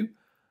these two.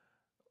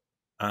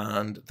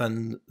 And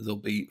then there'll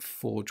be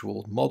Forge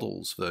World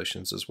Models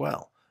versions as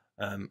well.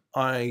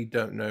 I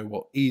don't know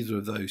what either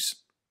of those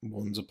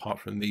ones, apart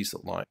from these,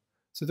 look like.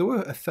 So there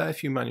were a fair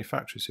few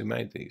manufacturers who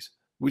made these,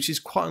 which is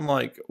quite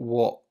unlike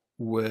what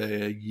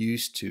we're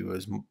used to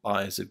as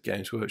buyers of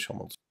Games Workshop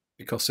models,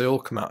 because they all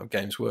come out of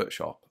Games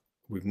Workshop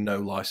with no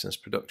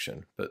licensed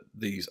production, but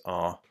these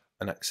are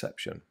an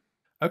exception.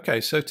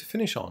 Okay, so to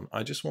finish on,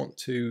 I just want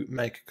to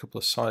make a couple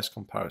of size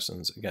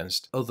comparisons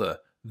against other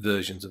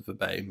versions of the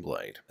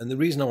Baneblade. And the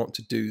reason I want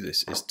to do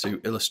this is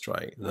to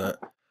illustrate that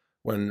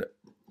when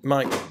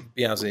Mike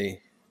Biasi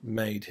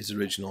made his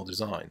original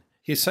design,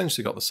 he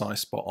essentially got the size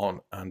spot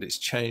on, and it's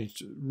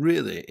changed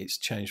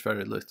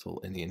very little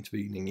in the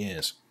intervening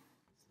years.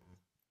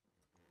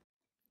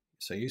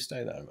 So you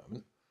stay there a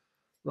moment.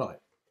 Right.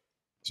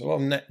 So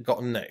what I've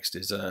got next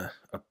is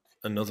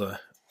another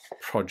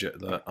project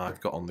that I've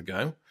got on the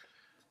go.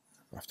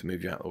 I have to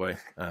move you out of the way.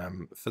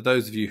 For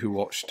those of you who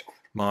watched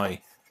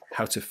my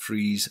how to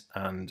freeze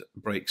and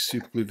break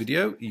superglue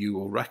video, you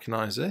will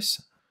recognize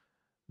this.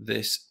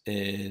 This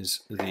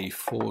is the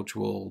Forge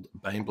World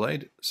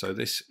Baneblade. So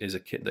this is a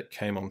kit that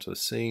came onto the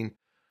scene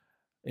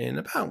in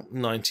about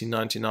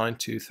 1999,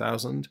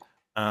 2000.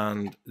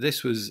 And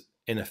this was,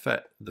 in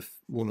effect,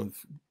 one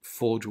of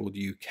Forge World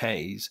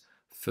UK's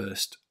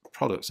first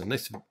products. And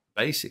this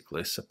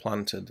basically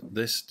supplanted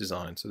this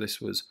design. So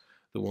this was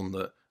the one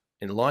that,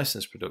 in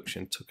licensed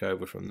production, took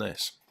over from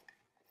this.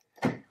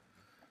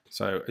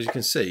 So as you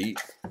can see,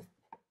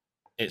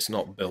 it's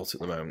not built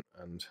at the moment,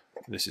 and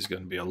this is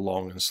going to be a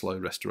long and slow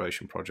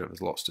restoration project. There's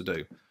lots to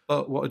do.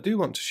 But what I do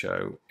want to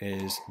show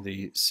is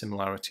the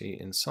similarity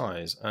in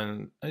size,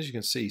 and as you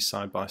can see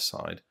side by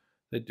side,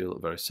 they do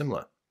look very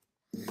similar.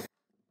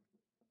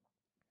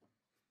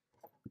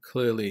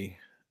 Clearly,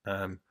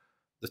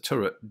 the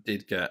turret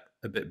did get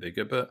a bit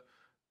bigger, but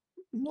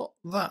not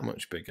that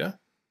much bigger.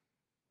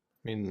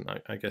 I mean,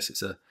 I guess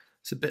it's a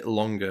bit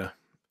longer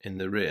in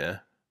the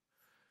rear,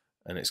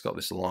 and it's got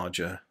this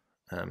larger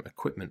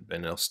equipment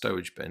bin or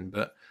stowage bin,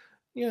 but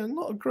yeah,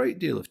 not a great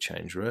deal of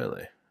change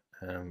really.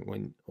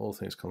 When all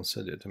things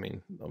considered, I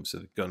mean,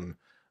 obviously the gun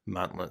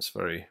mantlet's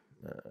very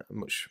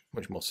much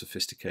more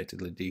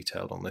sophisticatedly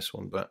detailed on this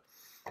one, but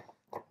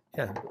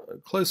yeah,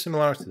 close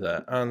similarity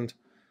there. And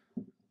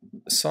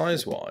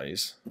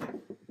size-wise, I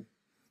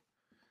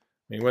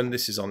mean, when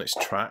this is on its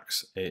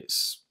tracks,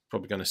 it's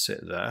probably going to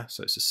sit there,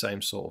 so it's the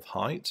same sort of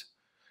height.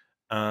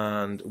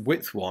 And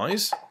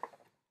width-wise,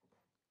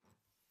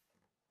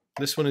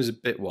 this one is a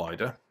bit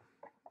wider.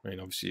 I mean,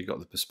 obviously you've got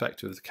the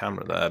perspective of the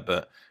camera there,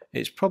 but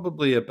it's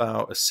probably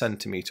about 1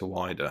 centimetre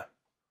wider,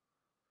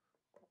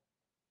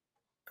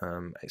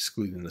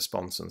 excluding the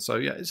sponson. So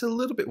yeah, it's a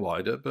little bit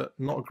wider, but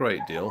not a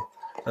great deal.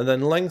 And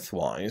then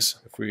lengthwise,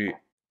 if we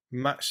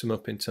match them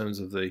up in terms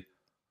of the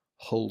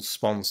whole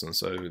sponson,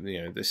 so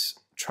you know, this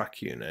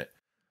track unit,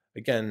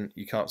 again,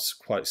 you can't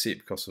quite see it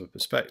because of the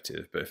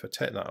perspective, but if I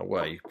take that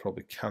away, you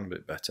probably can a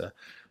bit better.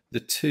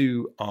 The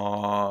two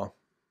are,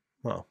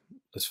 well,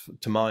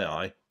 to my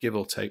eye, give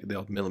or take the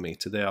odd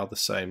millimetre, they are the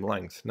same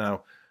length.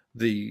 Now,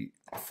 the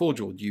Forge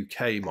World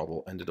UK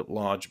model ended up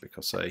larger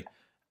because they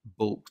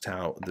bulked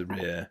out the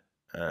rear,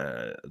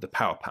 the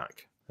power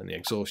pack and the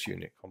exhaust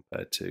unit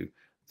compared to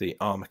the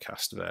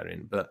Armorcast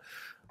variant. But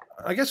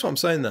I guess what I'm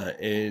saying there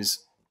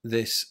is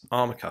this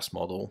Armorcast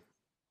model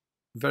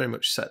very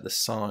much set the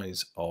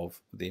size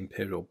of the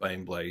Imperial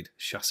Baneblade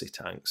chassis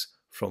tanks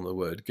from the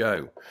word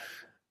go.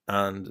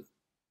 And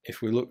if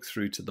we look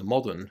through to the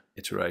modern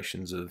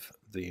iterations of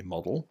the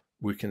model,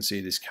 we can see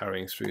this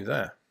carrying through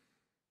there.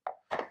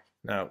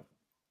 Now,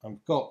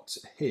 I've got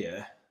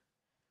here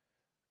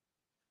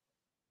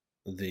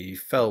the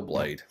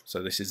Fellblade.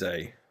 So this is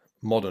a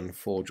modern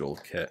Forge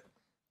World kit,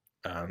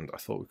 and I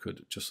thought we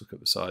could just look at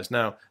the size.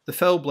 Now, the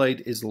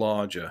Fellblade is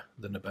larger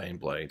than a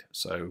Baneblade,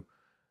 so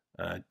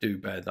do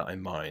bear that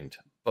in mind.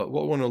 But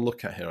what I want to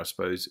look at here, I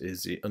suppose,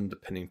 is the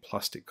underpinning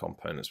plastic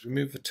components. We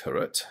move the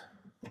turret.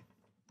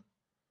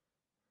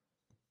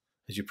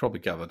 As you probably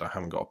gathered, I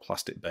haven't got a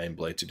plastic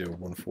Baneblade to do a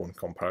one-for-one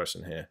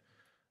comparison here.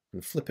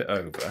 And flip it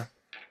over.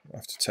 I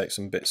have to take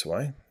some bits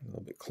away. A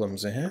little bit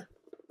clumsy here.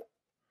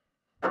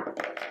 There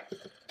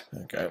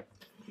we go.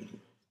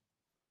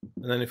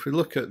 And then if we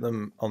look at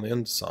them on the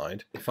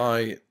underside, if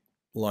I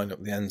line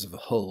up the ends of the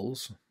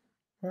hulls,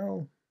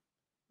 well,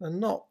 they're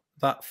not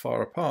that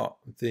far apart.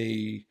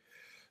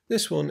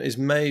 This one is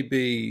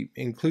maybe,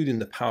 including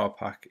the power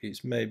pack,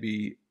 it's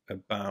maybe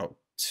about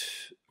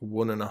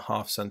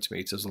 1.5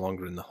 centimetres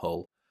longer in the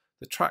hull.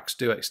 The tracks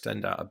do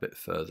extend out a bit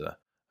further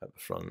at the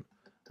front.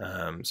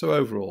 So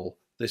overall,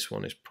 this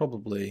one is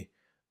probably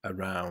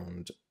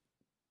around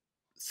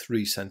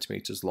 3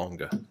 centimetres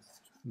longer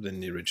than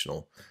the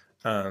original.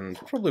 And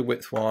probably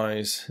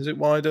width-wise, is it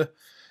wider?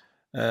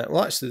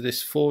 Well, actually,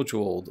 this Forge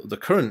World, the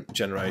current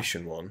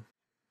generation one,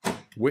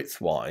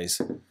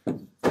 width-wise,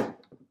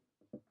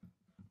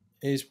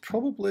 is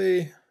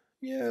probably,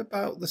 yeah,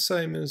 about the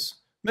same as,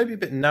 maybe a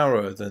bit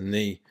narrower than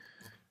the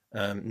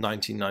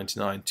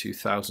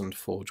 1999-2000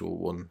 Forge World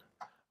one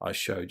I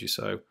showed you.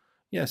 So,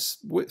 yes,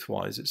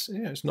 width-wise,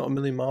 it's not a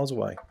million miles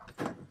away.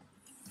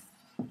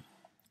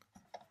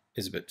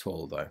 It's a bit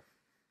taller, though.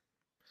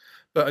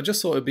 But I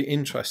just thought it'd be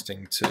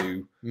interesting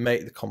to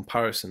make the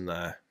comparison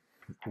there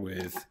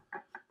with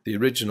the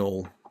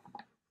original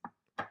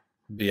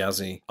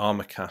Biasi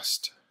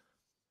Armorcast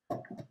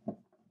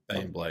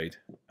Baneblade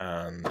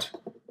and,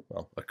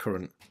 well, a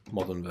current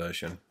modern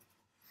version.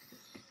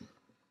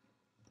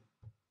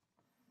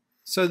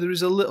 So there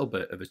is a little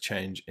bit of a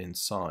change in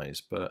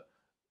size, but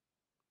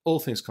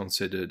all things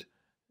considered,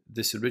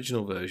 this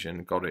original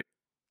version got it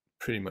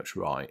pretty much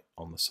right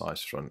on the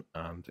size front,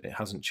 and it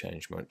hasn't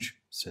changed much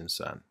since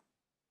then.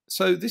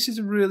 So this is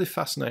a really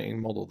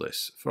fascinating model,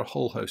 this, for a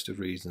whole host of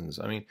reasons.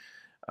 I mean,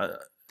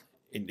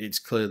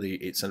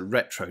 it's a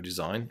retro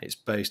design. It's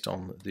based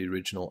on the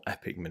original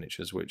Epic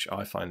miniatures, which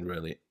I find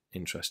really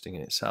interesting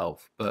in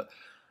itself. But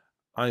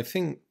I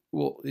think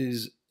what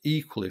is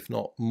equal, if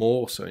not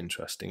more so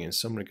interesting in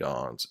some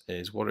regards,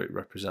 is what it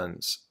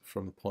represents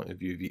from the point of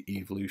view of the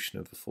evolution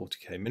of the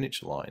 40k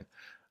miniature line.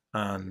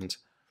 And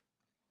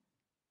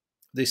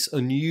this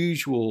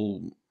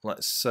unusual,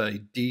 let's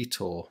say,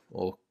 detour,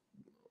 or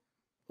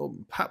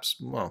perhaps,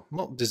 well,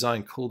 not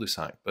design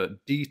cul-de-sac,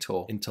 but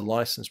detour into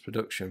licensed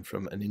production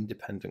from an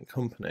independent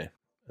company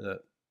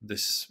that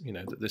this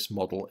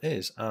model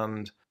is.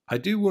 And I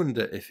do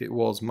wonder if it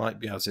was Mike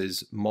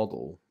Biasi's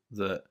model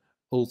that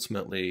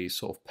ultimately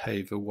sort of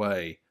paved the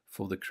way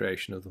for the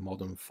creation of the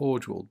modern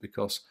Forge World,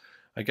 because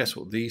I guess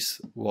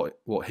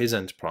what his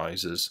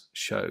enterprises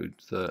showed,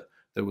 that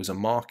there was a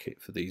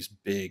market for these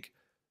big,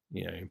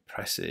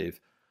 impressive,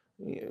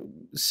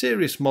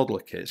 serious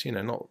modeler kits.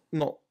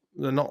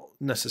 They're not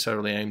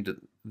necessarily aimed at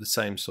the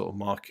same sort of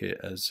market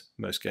as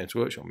most Games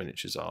Workshop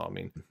miniatures are. I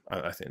mean,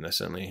 I think they're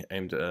certainly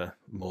aimed at a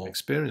more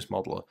experienced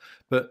modeler,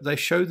 but they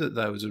showed that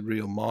there was a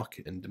real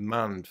market and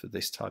demand for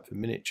this type of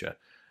miniature.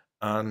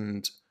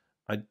 And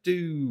I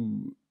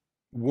do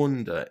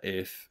wonder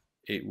if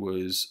it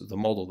was the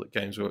model that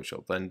Games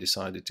Workshop then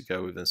decided to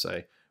go with and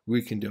say,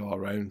 we can do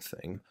our own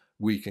thing,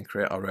 we can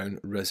create our own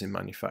resin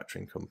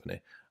manufacturing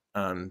company,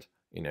 and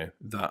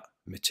that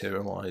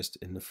materialized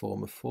in the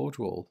form of Forge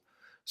World.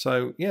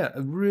 So yeah,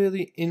 a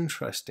really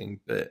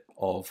interesting bit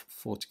of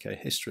 40k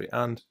history.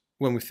 And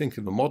when we think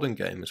of the modern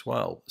game as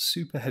well,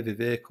 super heavy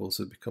vehicles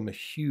have become a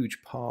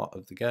huge part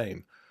of the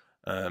game.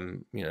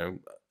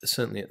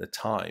 Certainly at the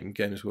time,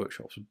 Games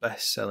Workshop's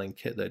best-selling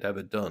kit they'd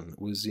ever done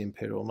was the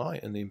Imperial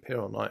Knight, and the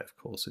Imperial Knight, of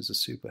course, is a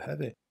super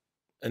heavy.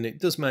 And it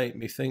does make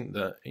me think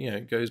that,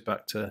 it goes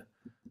back to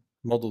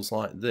models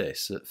like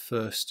this that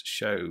first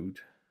showed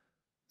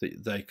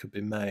that they could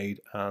be made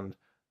and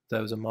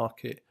there was a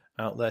market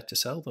out there to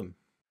sell them.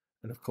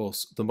 And of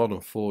course, the modern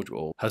Forge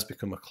World has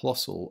become a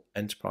colossal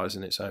enterprise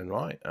in its own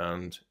right.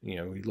 And,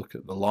 we look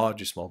at the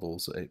largest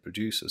models that it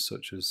produces,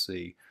 such as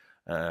the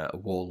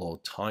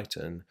Warlord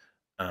Titan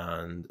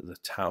and the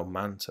Tau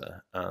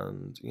Manta.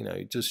 And,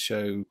 it does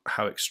show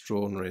how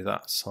extraordinary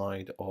that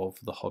side of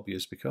the hobby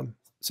has become.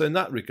 So in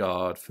that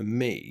regard, for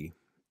me,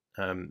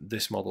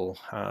 this model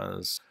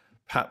has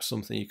perhaps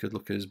something you could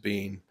look at as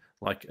being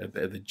like a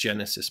bit of a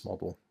genesis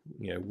model,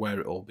 where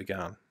it all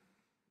began.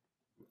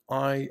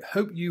 I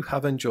hope you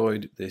have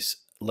enjoyed this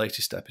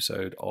latest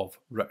episode of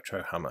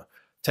Retrohammer,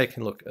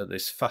 taking a look at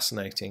this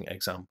fascinating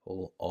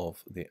example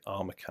of the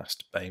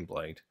Armorcast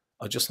Baneblade.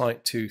 I'd just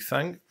like to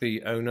thank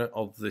the owner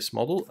of this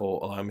model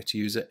for allowing me to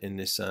use it in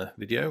this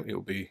video. It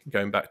will be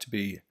going back to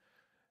be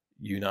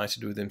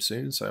united with him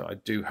soon, so I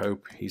do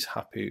hope he's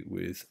happy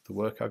with the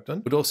work I've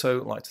done. Would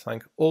also like to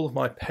thank all of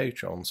my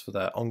patrons for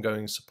their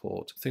ongoing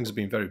support. Things have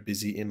been very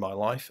busy in my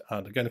life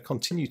and are going to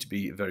continue to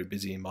be very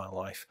busy in my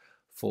life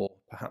for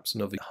perhaps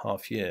another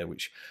half year,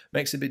 which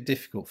makes it a bit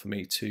difficult for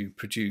me to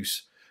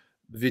produce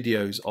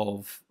videos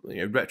of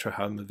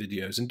Retrohammer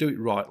videos and do it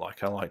right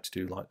like I like to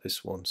do, like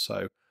this one.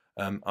 So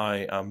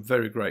I am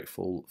very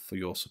grateful for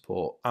your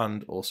support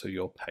and also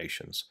your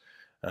patience.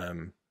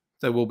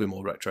 There will be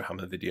more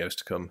Retrohammer videos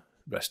to come,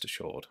 rest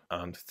assured,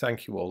 and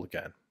thank you all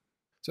again.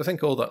 So I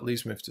think all that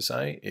leaves me to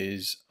say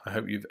is I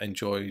hope you've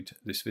enjoyed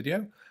this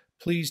video.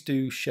 Please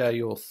do share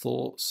your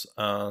thoughts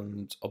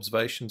and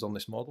observations on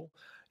this model.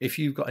 If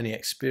you've got any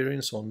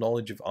experience or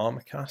knowledge of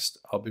Armorcast,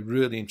 I'll be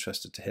really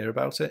interested to hear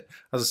about it.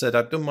 As I said,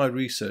 I've done my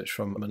research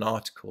from an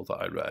article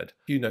that I read.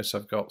 If you notice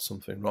I've got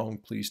something wrong,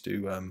 please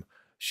do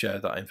share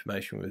that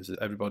information with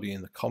everybody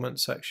in the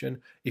comments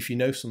section. If you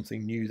know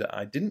something new that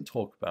I didn't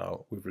talk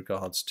about with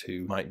regards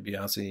to Mike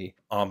Biasi,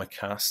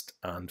 Armorcast,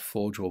 and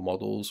Forge World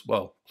models,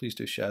 well, please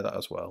do share that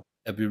as well.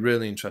 It'd be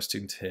really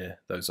interesting to hear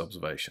those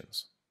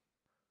observations.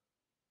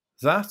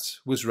 That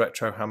was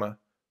Retrohammer.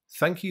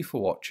 Thank you for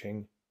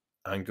watching,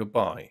 and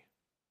goodbye.